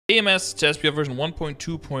KMS TestPF version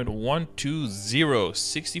 1.2.120,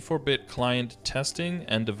 64-bit client testing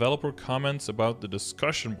and developer comments about the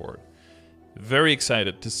discussion board. Very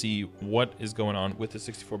excited to see what is going on with the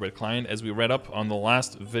 64-bit client. As we read up on the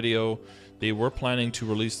last video, they were planning to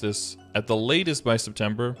release this at the latest by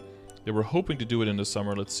September. They were hoping to do it in the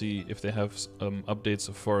summer. Let's see if they have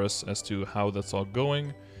updates for us as to how that's all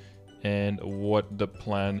going and what the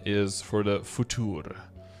plan is for the future.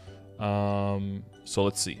 So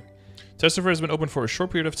let's see. Test server has been open for a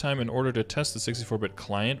short period of time in order to test the 64-bit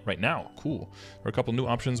client right now. Cool. There are a couple new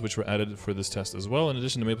options which were added for this test as well. In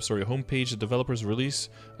addition to MapleStory homepage, the developers release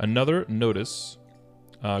another notice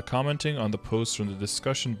commenting on the posts from the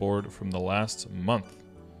discussion board from the last month.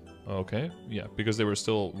 Okay, yeah, because they were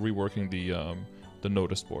still reworking the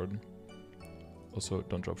notice board. Also,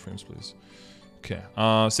 don't drop frames, please. Okay,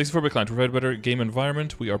 64-bit client. To provide a better game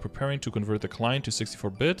environment, we are preparing to convert the client to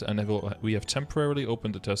 64-bit, and we have temporarily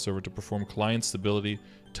opened the test server to perform client stability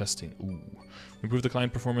testing. Ooh. We improve the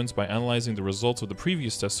client performance by analyzing the results of the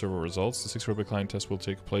previous test server results. The 64-bit client test will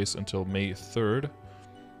take place until May 3rd,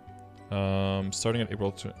 starting at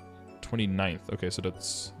April 29th. Okay, so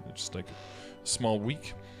that's just like a small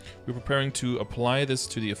week. We're preparing to apply this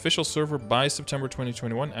to the official server by September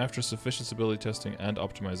 2021 after sufficient stability testing and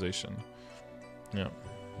optimization. Yeah.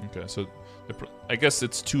 Okay, so I guess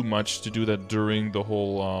it's too much to do that during the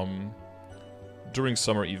whole during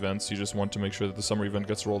summer events. You just want to make sure that the summer event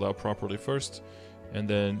gets rolled out properly first, and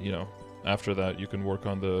then, you know, after that you can work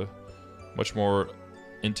on the much more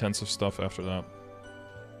intensive stuff after that.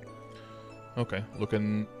 Okay,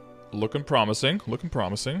 looking promising.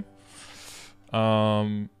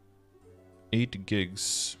 8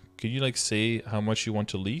 gigs. Can you like say how much you want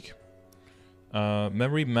to leak?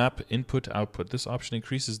 Memory map input output. This option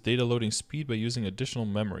increases data loading speed by using additional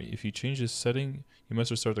memory. If you change this setting, you must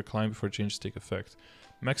restart the client before changes take effect.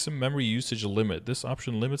 Maximum memory usage limit. This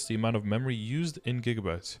option limits the amount of memory used in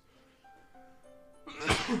gigabytes.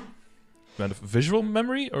 Amount of visual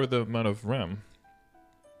memory or the amount of RAM?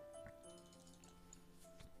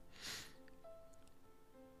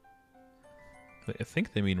 I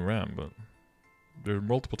think they mean RAM, but there are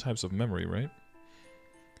multiple types of memory, right?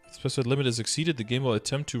 If the specified limit is exceeded, the game will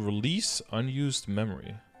attempt to release unused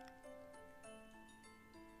memory.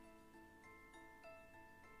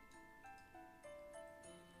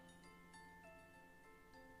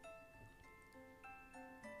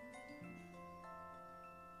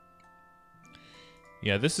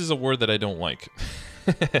 Yeah, this is a word that I don't like.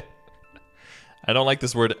 I don't like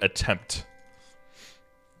this word attempt.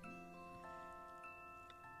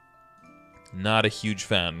 Not a huge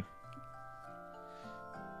fan.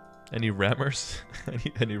 Any rammers?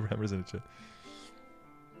 any rammers in the chat?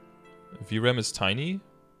 VRAM is tiny?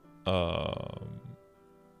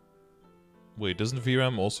 Wait, doesn't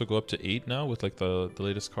VRAM also go up to 8 now with like the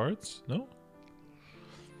latest cards? No?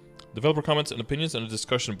 Developer comments and opinions on the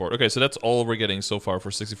discussion board. Okay, so that's all we're getting so far for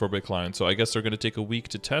 64-bit client. So I guess they're going to take a week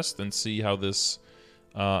to test and see how this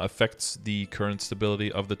affects the current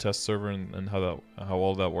stability of the test server and how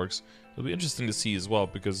all that works. It'll be interesting to see as well,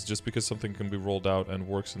 because just because something can be rolled out and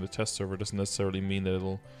works in the test server doesn't necessarily mean that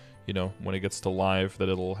it'll, you know, when it gets to live, that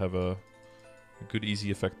it'll have a good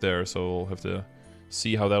easy effect there. So we'll have to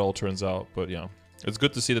see how that all turns out. But yeah, it's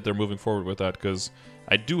good to see that they're moving forward with that, because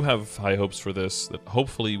I do have high hopes for this, that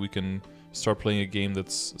hopefully we can start playing a game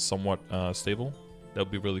that's somewhat stable. That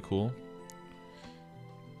would be really cool.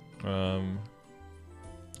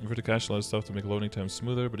 For the cache, a lot of stuff to make loading time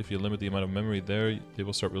smoother, but if you limit the amount of memory there, they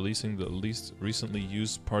will start releasing the least recently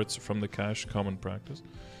used parts from the cache. Common practice.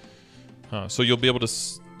 So you'll be able to,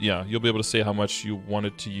 you'll be able to say how much you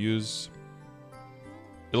wanted to use.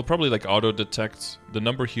 It'll probably like auto detect. The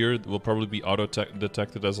number here will probably be auto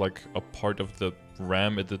detected as like a part of the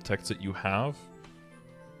RAM. It detects that you have,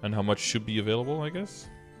 and how much should be available, I guess.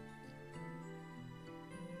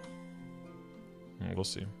 We'll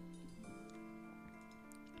see.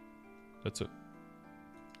 That's it.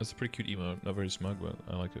 That's a pretty cute emote. Not very smug, but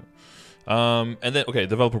I like it. And then, okay,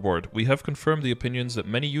 developer board. We have confirmed the opinions that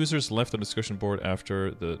many users left on the discussion board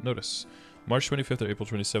after the notice. March 25th or April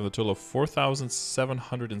 27th, a total of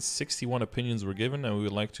 4,761 opinions were given, and we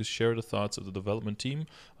would like to share the thoughts of the development team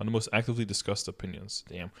on the most actively discussed opinions.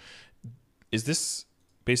 Damn. Is this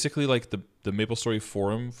basically like the MapleStory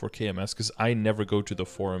forum for KMS? Because I never go to the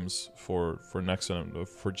forums for Nexon,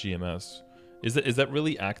 for GMS. Is that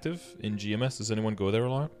really active in GMS? Does anyone go there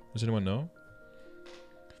a lot? Does anyone know?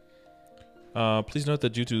 Please note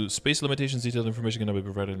that due to space limitations, detailed information cannot be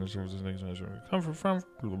provided in the services come from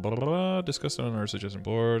blah, blah, blah, discussed on our suggestion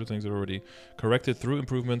board. Things are already corrected through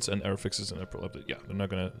improvements and error fixes and April update. Yeah, they're not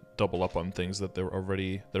gonna double up on things that are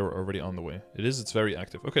already on the way. It's very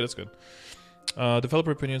active. Okay, that's good.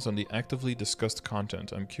 Developer opinions on the actively discussed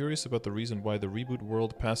content. I'm curious about the reason why the Reboot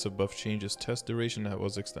World passive buff changes test duration that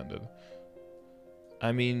was extended.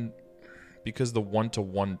 I mean, because the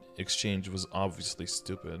one-to-one exchange was obviously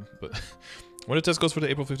stupid, but when the test goes for the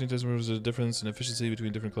April 15th test, there was a difference in efficiency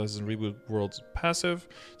between different classes in Reboot World's passive.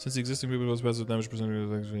 Since the existing Reboot World's passive damage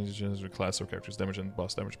percentage of class or character's damage and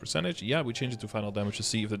boss damage percentage, yeah, we changed it to final damage to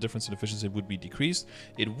see if the difference in efficiency would be decreased.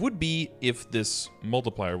 It would be if this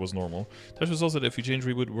multiplier was normal. Test results that if you change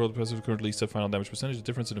Reboot World passive currently set final damage percentage, the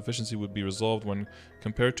difference in efficiency would be resolved when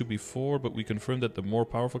compared to before, but we confirmed that the more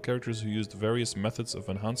powerful characters who used various methods of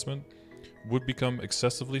enhancement would become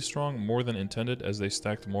excessively strong, more than intended, as they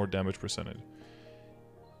stacked more damage percentage.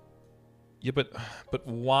 Yeah, but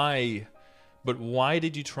why? But why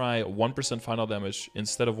did you try 1% final damage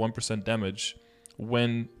instead of 1% damage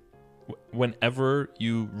whenever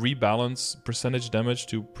you rebalance percentage damage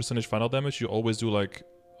to percentage final damage, you always do like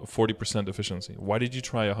 40% efficiency? Why did you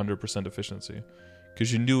try 100% efficiency?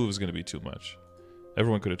 Because you knew it was going to be too much.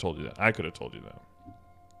 Everyone could have told you that. I could have told you that.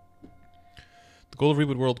 The goal of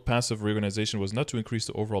Reboot World passive reorganization was not to increase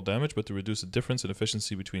the overall damage, but to reduce the difference in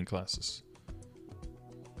efficiency between classes.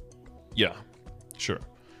 Yeah, sure.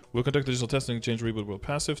 We'll conduct additional testing and change Reboot World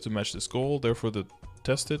passive to match this goal. Therefore, the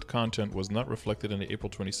tested content was not reflected in the April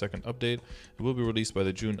 22nd update. It will be released by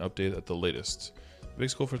the June update at the latest. The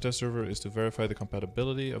big goal for the test server is to verify the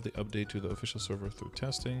compatibility of the update to the official server through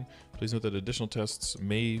testing. Please note that additional tests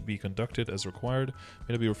may be conducted as required,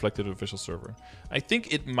 may not be reflected in the official server. I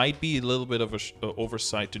think it might be a little bit of an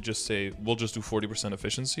oversight to just say, we'll just do 40%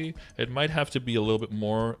 efficiency. It might have to be a little bit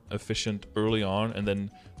more efficient early on and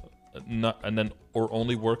then or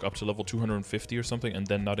only work up to level 250 or something and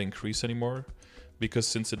then not increase anymore. Because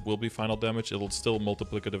since it will be final damage, it'll still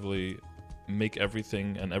multiplicatively make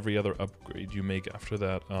everything and every other upgrade you make after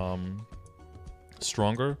that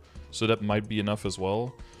stronger. So that might be enough as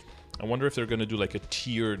well. I wonder if they're going to do like a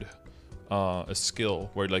tiered a skill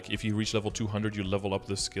where like if you reach level 200 you level up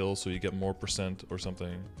the skill so you get more percent or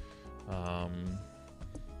something,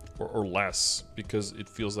 or less, because it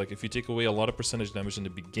feels like if you take away a lot of percentage damage in the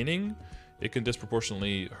beginning, it can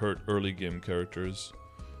disproportionately hurt early game characters.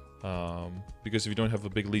 Because if you don't have a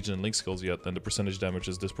big Legion and Link skills yet, then the percentage damage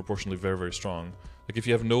is disproportionately very, very strong. Like if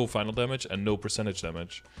you have no final damage and no percentage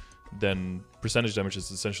damage, then percentage damage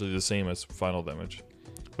is essentially the same as final damage.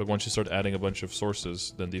 But once you start adding a bunch of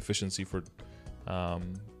sources, then the efficiency for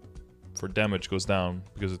damage goes down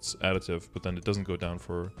because it's additive, but then it doesn't go down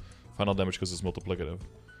for final damage because it's multiplicative.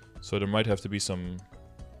 So there might have to be some,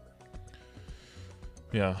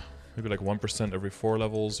 yeah, maybe like 1% every 4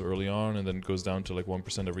 levels early on, and then it goes down to like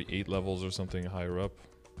 1% every 8 levels or something higher up.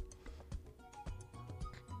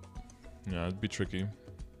 Yeah, it'd be tricky.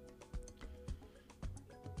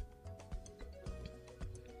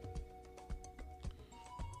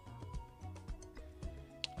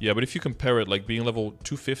 Yeah, but if you compare it, like being level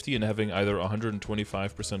 250 and having either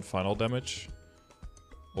 125% final damage,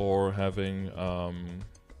 or having,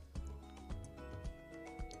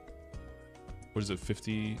 what is it,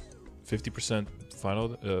 50% final,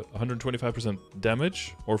 125%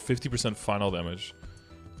 damage, or 50% final damage.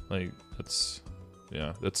 Like, that's,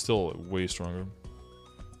 yeah, that's still way stronger.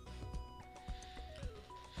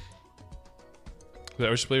 The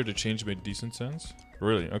average player to change made decent sense?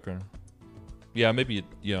 Really? Okay. Yeah, maybe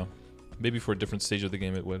maybe for a different stage of the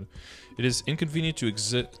game it would. It is inconvenient to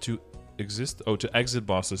exit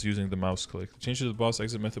bosses using the mouse click. The change to the boss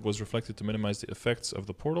exit method was reflected to minimize the effects of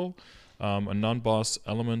the portal, a non-boss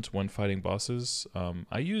element when fighting bosses.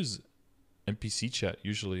 I use NPC chat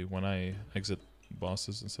usually when I exit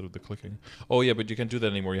bosses instead of the clicking. Oh yeah, but you can't do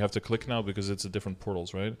that anymore. You have to click now because it's a different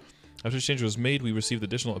portals, right? After the change was made, we received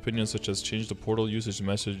additional opinions such as change the portal usage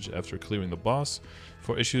message after clearing the boss.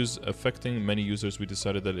 For issues affecting many users, we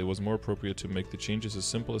decided that it was more appropriate to make the changes as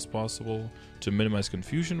simple as possible to minimize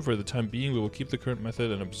confusion. For the time being, we will keep the current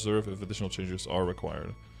method and observe if additional changes are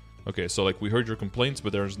required. Okay, so like we heard your complaints,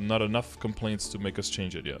 but there's not enough complaints to make us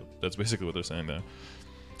change it yet. That's basically what they're saying there.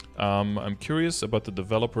 I'm curious about the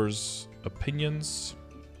developers' opinions.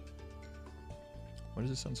 Why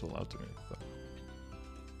does it sound so loud to me?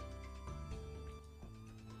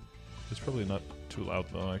 It's probably not too loud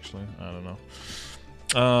though, actually. I don't know.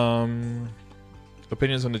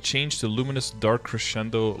 Opinions on the change to luminous dark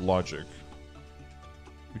crescendo logic.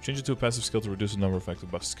 We changed it to a passive skill to reduce the number of active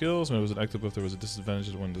buff skills. When it was an active buff, there was a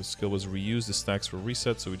disadvantage when the skill was reused. The stacks were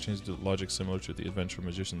reset, so we changed the logic similar to the Adventure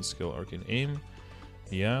Magician's skill Arcane Aim.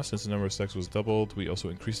 Yeah, since the number of stacks was doubled, we also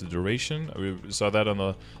increased the duration. We saw that on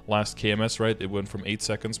the last KMS, right? It went from 8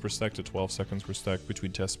 seconds per stack to 12 seconds per stack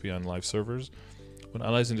between test PI and live servers. When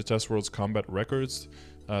analyzing the test world's combat records,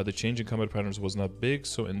 the change in combat patterns was not big,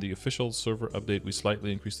 so in the official server update we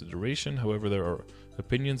slightly increased the duration. However, there are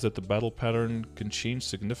opinions that the battle pattern can change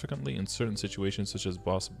significantly in certain situations such as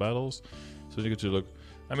boss battles. So you get to look,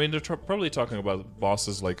 I mean, they're probably talking about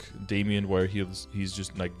bosses like Damien where he's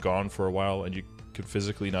just like gone for a while and you can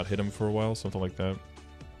physically not hit him for a while, something like that.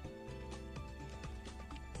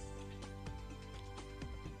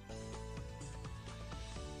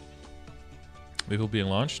 Vehicle being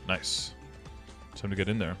launched, nice. Time to get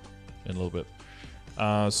in there in a little bit.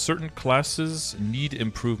 Certain classes need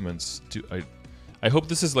improvements. I hope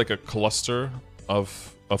this is like a cluster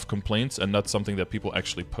of complaints and not something that people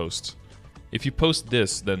actually post. If you post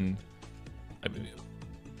this, then I mean,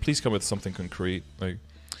 please come with something concrete. Like,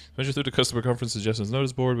 measure through the customer conference suggestions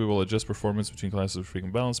notice board, we will adjust performance between classes with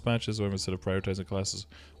frequent balance matches, or instead of prioritizing classes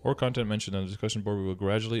or content mentioned on the discussion board, we will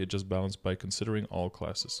gradually adjust balance by considering all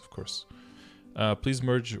classes, of course. Please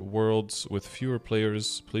merge worlds with fewer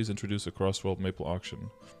players. Please introduce a cross-world maple auction.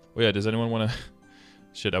 Oh yeah, does anyone want to...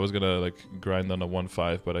 Shit, I was gonna like grind on a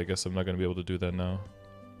 1.5, but I guess I'm not gonna be able to do that now.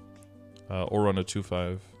 Or on a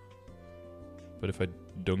 2.5. But if I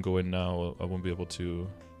don't go in now, I won't be able to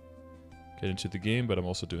get into the game, but I'm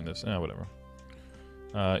also doing this. Whatever.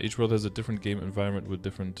 Each world has a different game environment with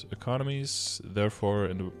different economies. Therefore,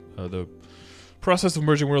 in the process of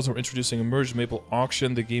merging worlds or introducing a merged maple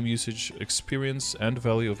auction, the game usage, experience, and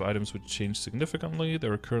value of items would change significantly.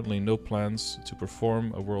 There are currently no plans to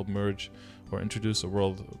perform a world merge or introduce a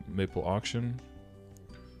world maple auction.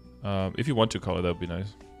 If you want to call it, that would be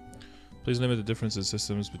nice. Please limit the difference in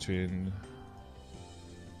systems between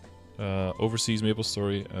overseas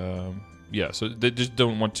MapleStory. Yeah, so they just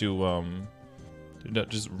don't want to. They're not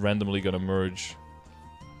just randomly gonna merge.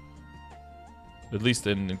 At least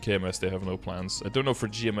in KMS, they have no plans. I don't know for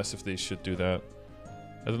GMS if they should do that.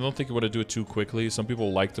 I don't think you want to do it too quickly. Some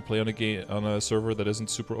people like to play on a server that isn't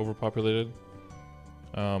super overpopulated.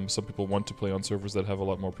 Some people want to play on servers that have a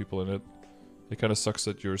lot more people in it. It kind of sucks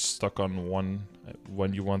that you're stuck on one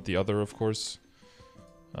when you want the other, of course.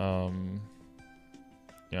 Yeah,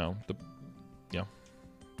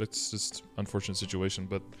 it's just unfortunate situation,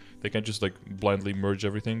 but they can't just like blindly merge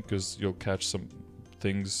everything because you'll catch some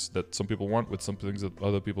things that some people want with some things that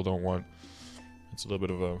other people don't want. It's a little bit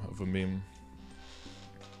of a meme.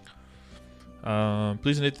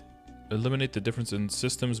 Please eliminate the difference in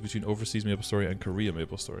systems between overseas MapleStory and Korea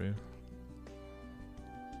MapleStory.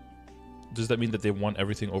 Does that mean that they want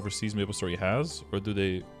everything overseas MapleStory has, or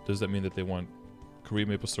does that mean that they want Korea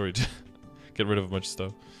MapleStory to get rid of a bunch of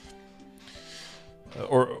stuff,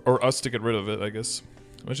 or us to get rid of it? I guess.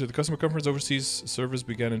 The customer conference overseas servers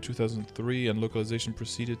began in 2003 and localization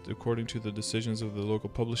proceeded according to the decisions of the local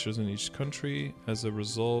publishers in each country. As a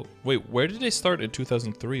result... Wait, where did they start in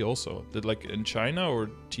 2003 also? Did like in China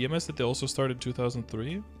or TMS did they also start in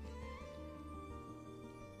 2003?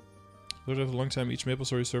 Over a long time, each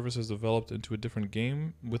MapleStory service has developed into a different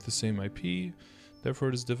game with the same IP. Therefore,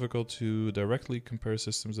 it is difficult to directly compare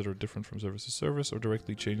systems that are different from service to service or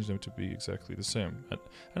directly change them to be exactly the same.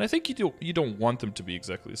 And I think you don't want them to be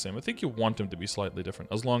exactly the same. I think you want them to be slightly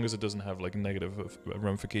different, as long as it doesn't have like negative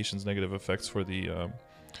ramifications, negative effects for the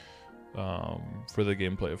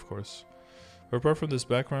gameplay, of course. Apart from this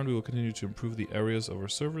background, we will continue to improve the areas of our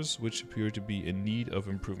servers which appear to be in need of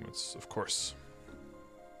improvements, of course.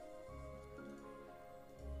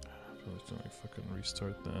 Let's like fucking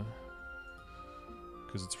restart that.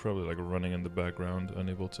 Because it's probably like running in the background,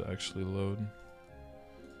 unable to actually load.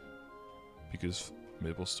 Because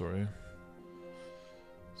MapleStory.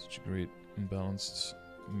 Such a great imbalanced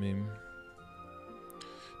meme.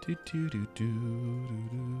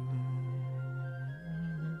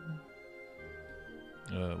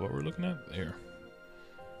 What we're looking at? Here.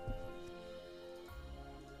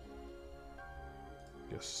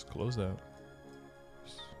 Yes, close that.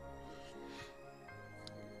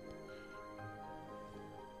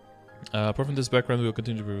 Apart from this background, we will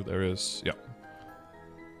continue to improve areas. Yeah.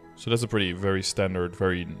 So that's a very standard,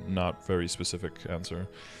 not very specific answer.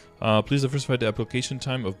 Please diversify the application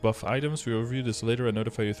time of buff items. We will review this later and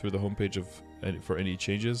notify you through the homepage for any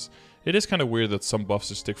changes. It is kind of weird that some buffs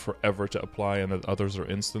just take forever to apply and that others are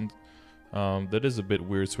instant. That is a bit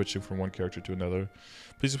weird switching from one character to another.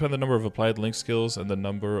 Please expand the number of applied link skills and the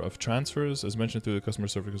number of transfers. As mentioned through the customer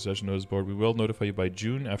service concession notice board, we will notify you by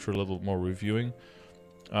June after a little more reviewing.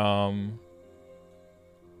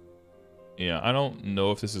 Yeah, I don't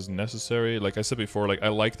know if this is necessary. Like I said before, like I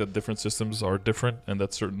like that different systems are different and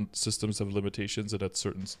that certain systems have limitations and that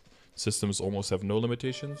certain systems almost have no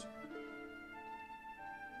limitations.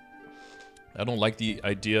 I don't like the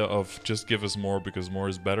idea of just give us more because more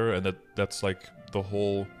is better, and that's like the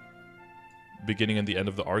whole beginning and the end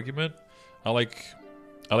of the argument. I like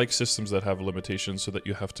systems that have limitations so that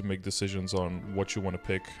you have to make decisions on what you want to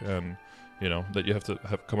pick, and you know that you have to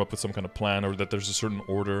come up with some kind of plan, or that there's a certain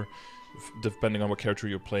order depending on what character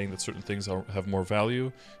you're playing, that certain things have more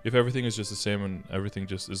value. If everything is just the same and everything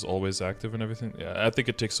just is always active and everything, yeah, I think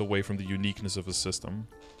it takes away from the uniqueness of a system.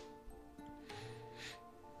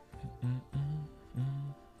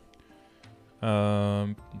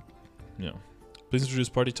 Yeah. Please introduce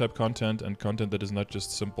party type content and content that is not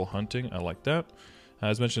just simple hunting. I like that.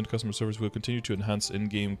 As mentioned, customer service will continue to enhance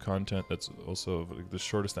in-game content. That's also the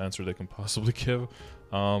shortest answer they can possibly give.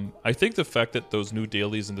 I think the fact that those new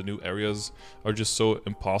dailies and the new areas are just so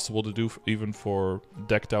impossible to do, even for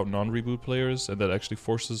decked out non-reboot players, and that actually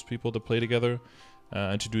forces people to play together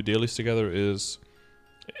and to do dailies together is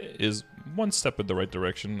one step in the right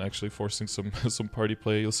direction. Actually, forcing some party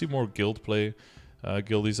play. You'll see more guild play,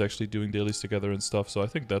 guildies actually doing dailies together and stuff. So I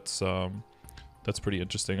think that's pretty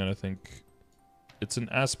interesting, and I think it's an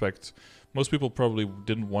aspect. Most people probably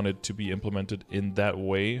didn't want it to be implemented in that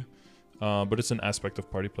way, but it's an aspect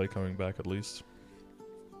of party play coming back at least.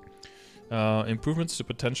 Improvements to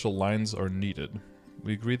potential lines are needed.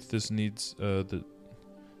 We agree that this needs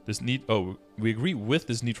we agree with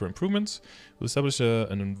this need for improvements. We'll establish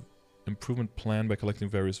an improvement plan by collecting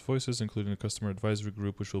various voices, including a customer advisory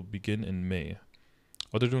group, which will begin in May.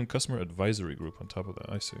 Oh, they're doing customer advisory group on top of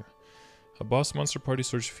that. I see. A boss monster party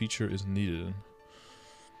search feature is needed.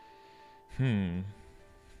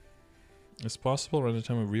 It's possible around the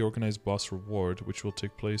time of reorganized boss reward, which will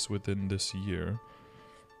take place within this year.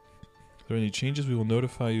 If there are any changes, we will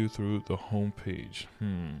notify you through the home page.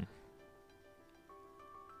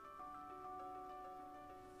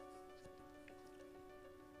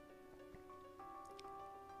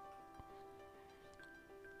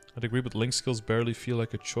 I'd agree, but link skills barely feel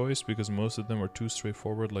like a choice because most of them are too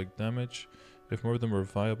straightforward, like damage. If more of them were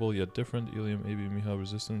viable yet different, Ilium, AB, Mihal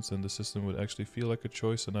resistance, then the system would actually feel like a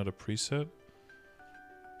choice and not a preset.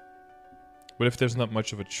 But if there's not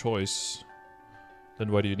much of a choice, then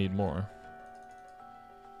why do you need more?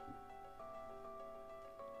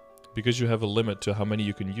 Because you have a limit to how many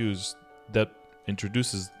you can use, that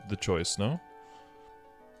introduces the choice, no?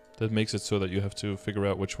 That makes it so that you have to figure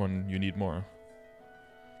out which one you need more.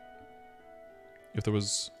 If there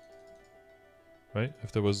was... Right?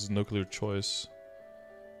 If there was no clear choice...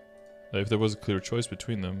 If there was a clear choice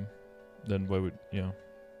between them, then why would... Yeah.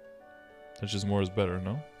 That's just more is better,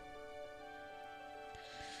 no?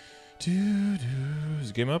 Is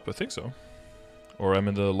the game up? I think so. Or I'm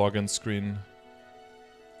in the login screen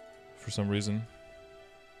for some reason.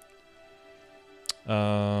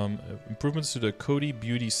 Improvements to the Cody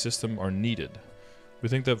Beauty system are needed. We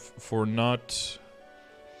think that for not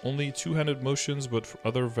only two-handed motions, but for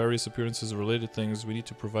other various appearances and related things, we need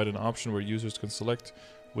to provide an option where users can select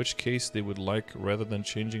which case they would like rather than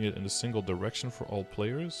changing it in a single direction for all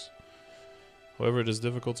players. However, it is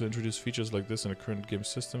difficult to introduce features like this in a current game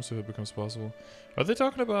system, so if it becomes possible. Are they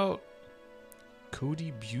talking about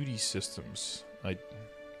Cody Beauty systems?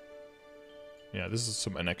 Yeah, this is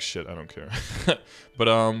some NX shit, I don't care. But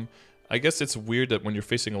I guess it's weird that when you're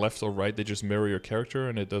facing left or right, they just mirror your character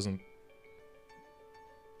and it doesn't...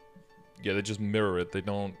 Yeah, they just mirror it. They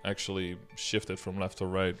don't actually shift it from left to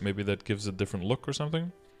right. Maybe that gives a different look or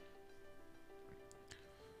something.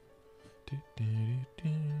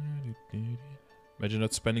 Imagine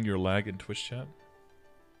not spending your lag in Twitch chat.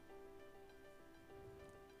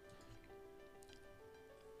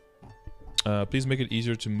 Please make it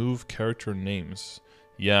easier to move character names.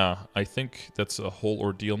 Yeah, I think that's a whole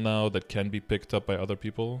ordeal now that can be picked up by other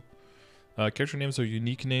people. Character names are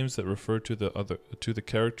unique names that refer to the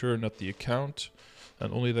character, not the account,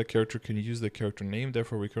 and only that character can use the character name.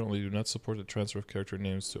 Therefore, we currently do not support the transfer of character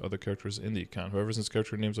names to other characters in the account. However, since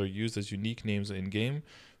character names are used as unique names in-game,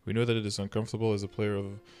 we know that it is uncomfortable as a player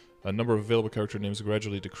of a number of available character names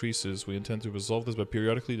gradually decreases. We intend to resolve this by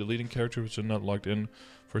periodically deleting characters which are not logged in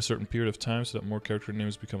for a certain period of time so that more character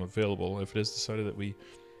names become available. If it is decided that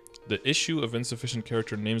the issue of insufficient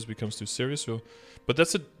character names becomes too serious, but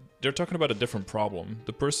they're talking about a different problem.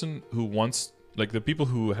 The person who wants, like the people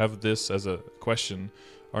who have this as a question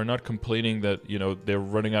are not complaining that, you know, they're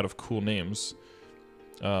running out of cool names.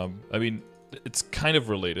 I mean, it's kind of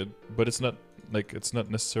related, but it's not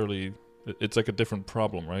necessarily It's like a different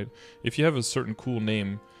problem, right? If you have a certain cool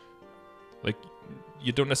name, like,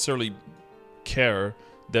 you don't necessarily care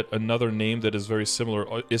that another name that is very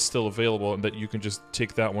similar is still available and that you can just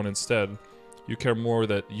take that one instead. You care more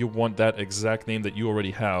that you want that exact name that you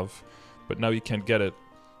already have, but now you can't get it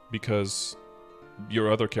because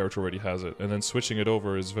your other character already has it. And then switching it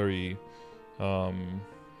over is very,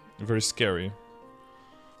 very scary.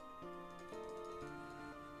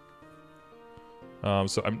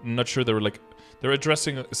 So I'm not sure they're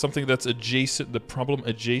addressing something that's adjacent, the problem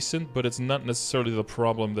adjacent, but it's not necessarily the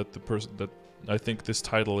problem that the person that I think this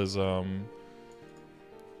title is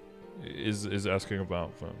asking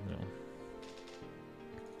about. But, yeah.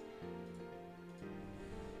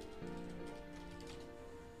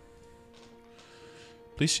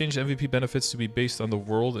 Please change MVP benefits to be based on the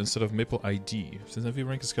world instead of Maple ID. Since MVP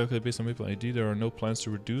rank is calculated based on Maple ID, there are no plans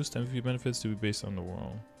to reduce MVP benefits to be based on the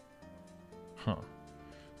world. Huh.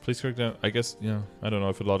 Please correct that. I guess, yeah. I don't know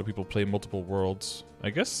if a lot of people play multiple worlds.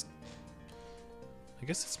 I guess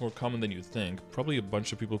it's more common than you think. Probably a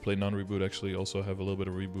bunch of people play non-reboot actually also have a little bit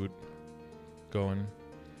of reboot going.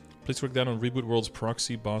 Please work down on reboot world's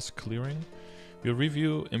proxy boss clearing. We'll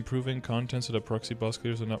review improving content so that proxy boss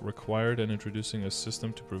clears are not required and introducing a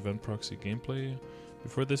system to prevent proxy gameplay.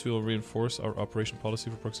 Before this, we will reinforce our operation policy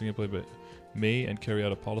for proxy gameplay, but may and carry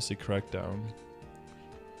out a policy crackdown.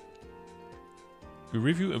 We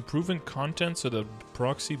review improving content so that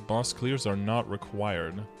proxy boss clears are not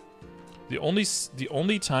required. The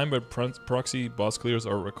only time where proxy boss clears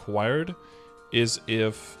are required is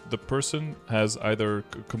if the person has either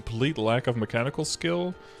complete lack of mechanical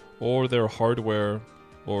skill, or their hardware,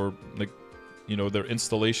 or like, you know, their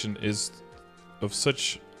installation is of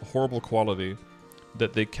such horrible quality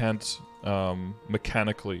that they can't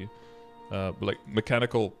mechanically, like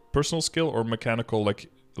mechanical personal skill or mechanical like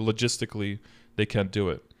logistically they can't do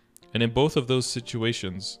it. And in both of those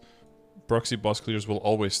situations, proxy boss clears will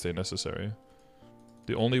always stay necessary.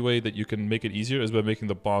 The only way that you can make it easier is by making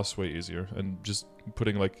the boss way easier and just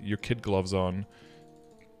putting like your kid gloves on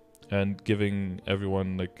and giving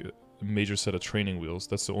everyone like a major set of training wheels.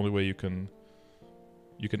 That's the only way you can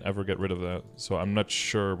ever get rid of that. So I'm not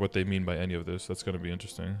sure what they mean by any of this. That's going to be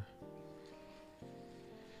interesting.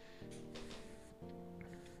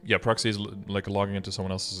 Yeah, proxy is like logging into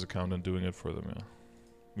someone else's account and doing it for them, yeah.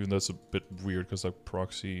 Even though it's a bit weird because like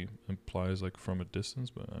proxy implies like from a distance,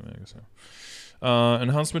 but I mean, I guess so.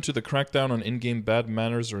 Enhancement to the crackdown on in-game bad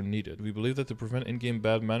manners are needed. We believe that to prevent in-game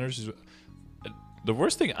bad manners is... The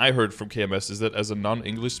worst thing I heard from KMS is that as a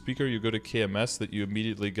non-English speaker, you go to KMS, that you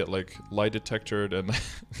immediately get like lie detectored and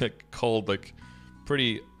like called like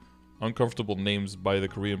pretty uncomfortable names by the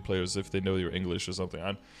Korean players if they know you're English or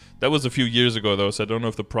something. That was a few years ago though, so I don't know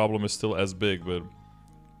if the problem is still as big, but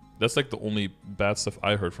that's like the only bad stuff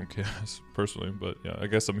I heard from KMS personally. But yeah, I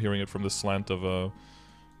guess I'm hearing it from the slant of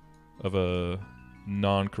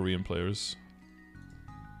non-Korean players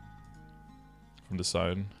from the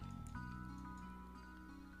side.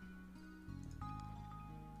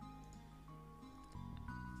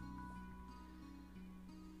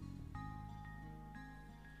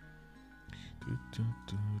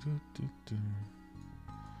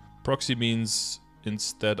 Proxy means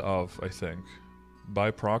instead of, I think.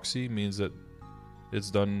 By proxy means that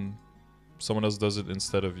it's done, someone else does it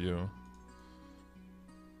instead of you.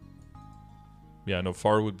 Yeah, no,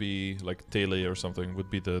 far would be like tele or something, would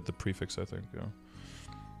be the prefix, I think,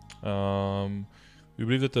 yeah. We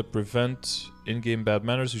believe that to prevent in-game bad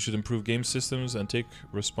manners, we should improve game systems and take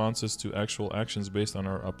responses to actual actions based on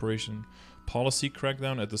our operation policy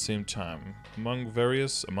crackdown at the same time. Among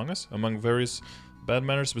various bad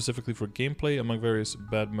manners specifically for gameplay, among various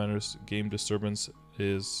bad manners game disturbance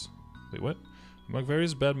is... Wait, what? Among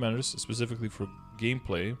various bad manners specifically for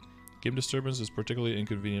gameplay, game disturbance is particularly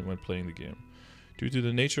inconvenient when playing the game. Due to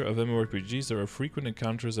the nature of MMORPGs, there are frequent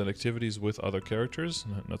encounters and activities with other characters,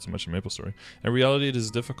 not so much in MapleStory. In reality, it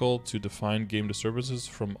is difficult to define game disturbances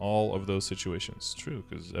from all of those situations. True,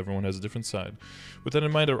 because everyone has a different side. With that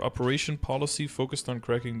in mind, our operation policy focused on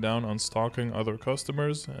cracking down on stalking other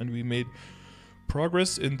customers, and we made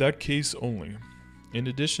progress in that case only. In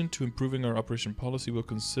addition to improving our operation policy, we'll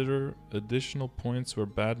consider additional points where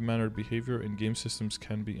bad-mannered behavior in game systems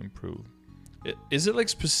can be improved. Is it like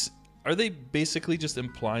are they basically just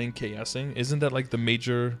implying KSing? Isn't that like the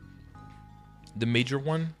major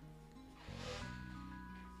one?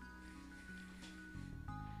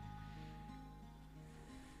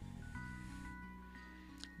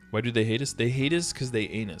 Why do they hate us? They hate us because they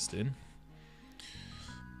ain't us, dude.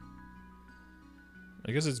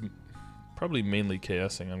 I guess it's probably mainly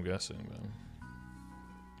KSing, I'm guessing.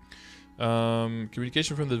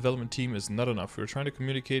 Communication from the development team is not enough. We're trying to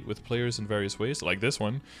communicate with players in various ways, like this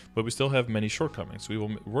one, but we still have many shortcomings. We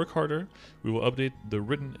will work harder. We will update the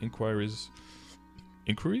written inquiries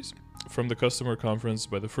from the customer conference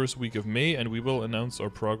by the first week of May, and we will announce our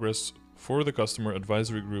progress for the customer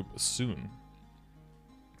advisory group soon.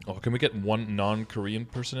 Oh, can we get one non-Korean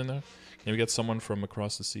person in there? Can we get someone from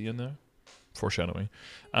across the sea in there? Foreshadowing.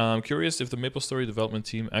 I'm curious if the MapleStory development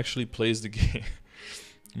team actually plays the game.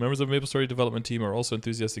 Members of the MapleStory development team are also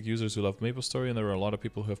enthusiastic users who love MapleStory, and there are a lot of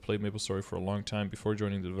people who have played MapleStory for a long time before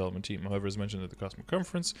joining the development team. However, as mentioned at the customer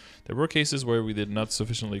conference, there were cases where we did not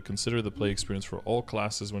sufficiently consider the play experience for all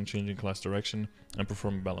classes when changing class direction and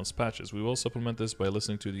performing balanced patches. We will supplement this by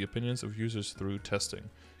listening to the opinions of users through testing.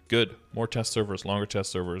 Good. More test servers, longer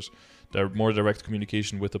test servers, more direct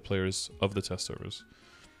communication with the players of the test servers.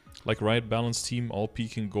 Like Riot Balance Team, all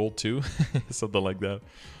peaking gold too. Something like that.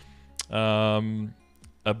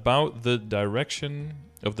 About the direction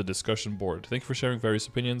of the discussion board. Thank you for sharing various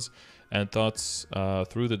opinions and thoughts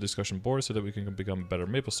through the discussion board so that we can become a better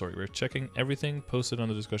MapleStory. We're checking everything posted on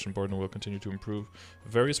the discussion board and we'll continue to improve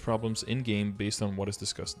various problems in-game based on what is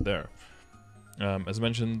discussed there. As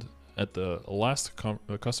mentioned at the last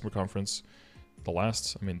customer conference, the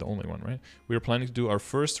only one, right? We are planning to do our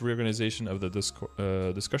first reorganization of the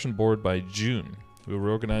discussion board by June. We'll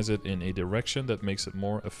reorganize it in a direction that makes it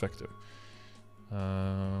more effective.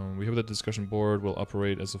 We hope that the discussion board will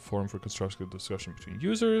operate as a forum for constructive discussion between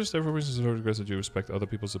users. Therefore, we request that you respect other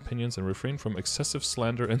people's opinions and refrain from excessive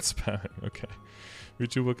slander and spamming. Okay. We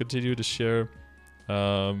too will continue to share.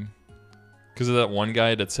 Because of that one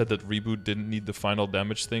guy that said that Reboot didn't need the final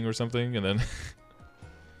damage thing or something, and then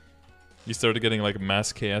you started getting like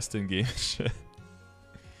mass chaos in game shit.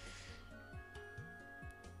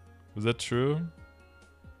 Was that true?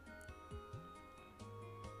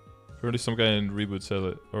 Apparently some guy in Reboot said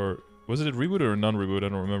it, or was it a Reboot or a non-Reboot? I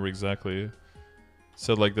don't remember exactly.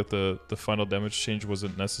 Said like that the final damage change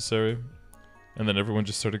wasn't necessary, and then everyone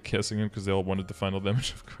just started chaosing him because they all wanted the final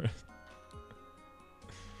damage, of course.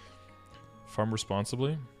 Farm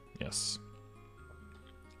responsibly, yes,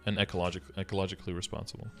 and ecologically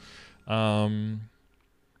responsible.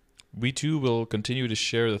 We too will continue to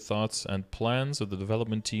share the thoughts and plans of the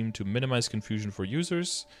development team to minimize confusion for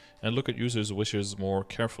users and look at users' wishes more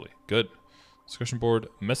carefully. Good. Discussion board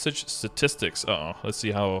message statistics. Let's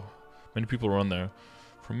see how many people are on there.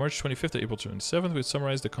 From March 25th to April 27th, we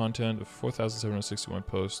summarized the content of 4,761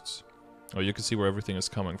 posts. Oh, you can see where everything is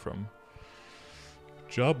coming from.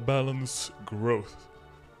 Job balance growth.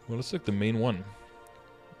 Well, let's look at the main one.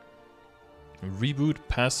 Reboot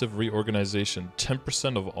passive reorganization.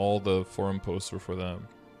 10% of all the forum posts were for that.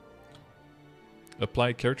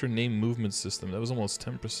 Apply character name movement system. That was almost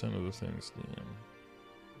 10% of the things. Damn.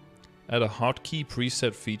 Add a hotkey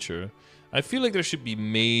preset feature. I feel like there should be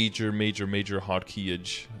major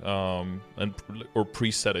hotkeyage, or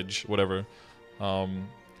presetage, whatever.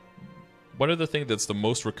 One of the things that's the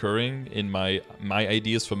most recurring in my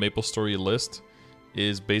ideas for MapleStory list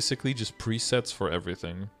is basically just presets for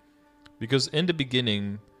everything. Because in the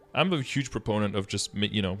beginning, I'm a huge proponent of just,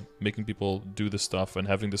 making people do the stuff and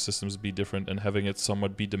having the systems be different and having it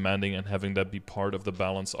somewhat be demanding and having that be part of the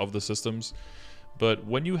balance of the systems. But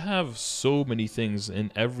when you have so many things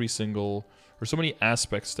in every single, or so many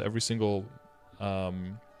aspects to every single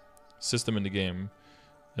system in the game,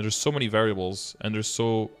 and there's so many variables, and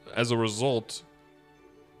as a result,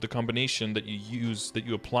 the combination that you use, that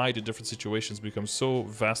you apply to different situations becomes so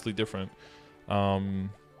vastly different.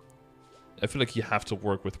 I feel like you have to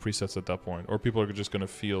work with presets at that point, or people are just going to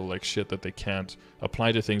feel like shit that they can't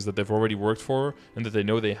apply to things that they've already worked for and that they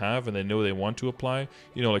know they have and they know they want to apply.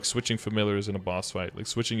 Like switching familiars in a boss fight, like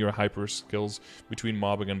switching your hyper skills between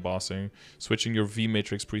mobbing and bossing, switching your V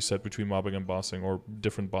matrix preset between mobbing and bossing, or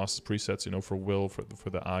different boss presets, for will, for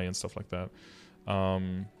the eye and stuff like that.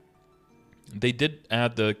 They did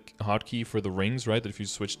add the hotkey for the rings, right? That if you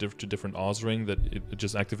switch to different Oz ring, that it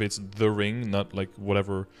just activates the ring, not like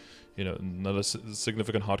whatever, not a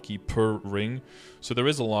significant hotkey per ring. So there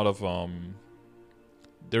is a lot of,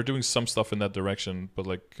 they're doing some stuff in that direction, but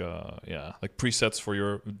like presets for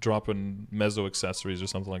your drop-in mezzo accessories or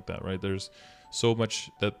something like that, right? There's so much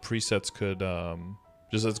that presets could,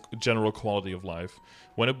 just as general quality of life.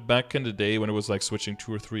 Back in the day when it was like switching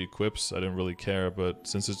 2 or 3 equips, I didn't really care, but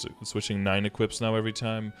since it's switching 9 equips now every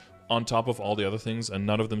time, on top of all the other things, and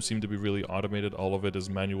none of them seem to be really automated, all of it is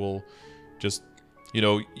manual, just,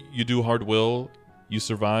 you do hard will, you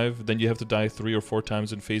survive, then you have to die 3 or 4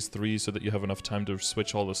 times in phase 3 so that you have enough time to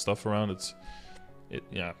switch all the stuff around. It's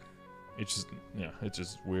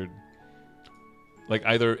just weird. like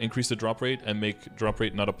either increase the drop rate and make drop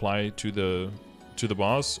rate not apply to the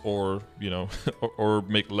boss, or you know, or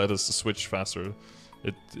let us switch faster.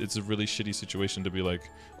 It's a really shitty situation to be like,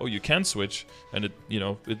 oh, you can switch, and it, you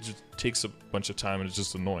know, it just takes a bunch of time and it's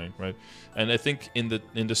just annoying, right? And I think in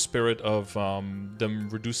the spirit of them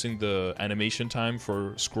reducing the animation time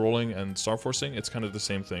for scrolling and star forcing, it's kind of the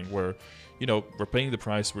same thing where, you know, we're paying the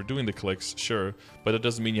price, we're doing the clicks, sure, but it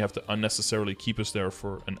doesn't mean you have to unnecessarily keep us there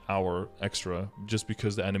for an hour extra just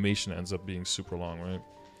because the animation ends up being super long, right?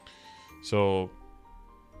 So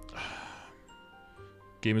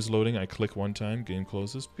game is loading. I click one time, game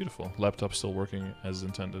closes. Beautiful. Laptop still working as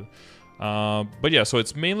intended. But yeah, so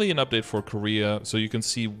it's mainly an update for Korea, so you can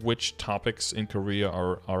see which topics in Korea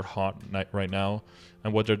are hot right now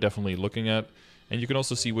and what they're definitely looking at. And you can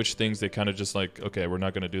also see which things they kind of just like, okay, we're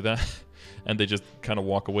not going to do that. And they just kind of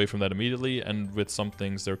walk away from that immediately. And with some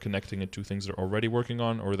things, they're connecting it to things they're already working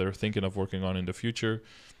on or they're thinking of working on in the future.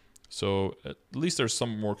 So at least there's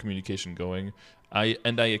some more communication going. I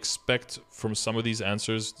expect from some of these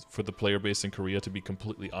answers for the player base in Korea to be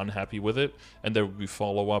completely unhappy with it, and there will be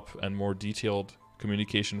follow-up and more detailed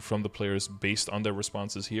communication from the players based on their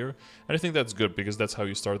responses here. And I think that's good because that's how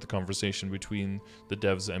you start the conversation between the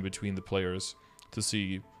devs and between the players to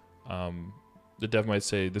see. The dev might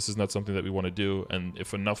say, this is not something that we want to do, and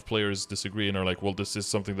if enough players disagree and are like, well, this is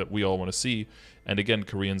something that we all want to see, and again,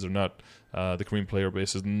 Koreans are not, the Korean player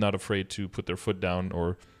base is not afraid to put their foot down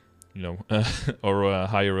or, you know, or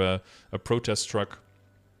hire a protest truck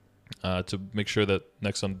to make sure that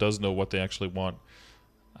Nexon does know what they actually want.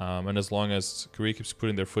 And as long as Korea keeps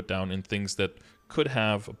putting their foot down in things that could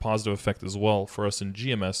have a positive effect as well for us in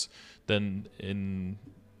GMS, then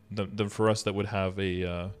for us that would have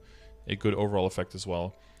a good overall effect as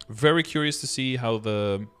well. Very curious to see how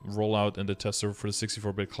the rollout and the test server for the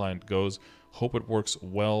 64-bit client goes. Hope it works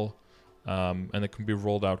well, and it can be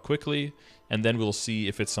rolled out quickly. And then we'll see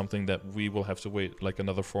if it's something that we will have to wait like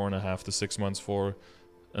another 4.5 to 6 months for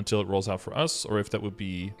until it rolls out for us, or if that would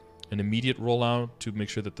be an immediate rollout to make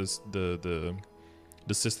sure that the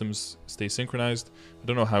systems stay synchronized. I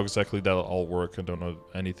don't know how exactly that'll all work. I don't know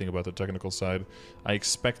anything about the technical side. I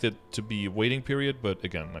expect it to be a waiting period, but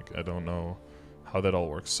again, like I don't know how that all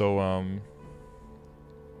works. So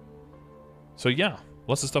so yeah,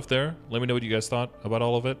 lots of stuff there. Let me know what you guys thought about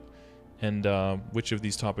all of it, and which of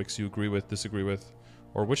these topics you agree with, disagree with,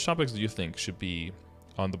 or which topics do you think should be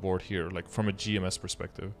on the board here, like from a GMS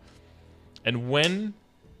perspective. And when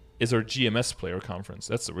is our GMS player conference?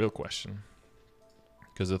 That's the real question.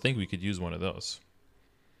 Because I think we could use one of those.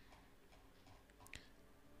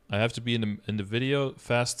 I have to be in the video.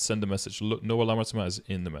 Fast, send a message. Noah Lamatsuma is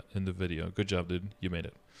in the video. Good job, dude. You made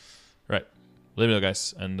it. All right. Let me know,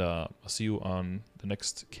 guys. And I'll see you on the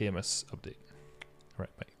next KMS update. All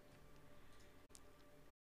right, bye.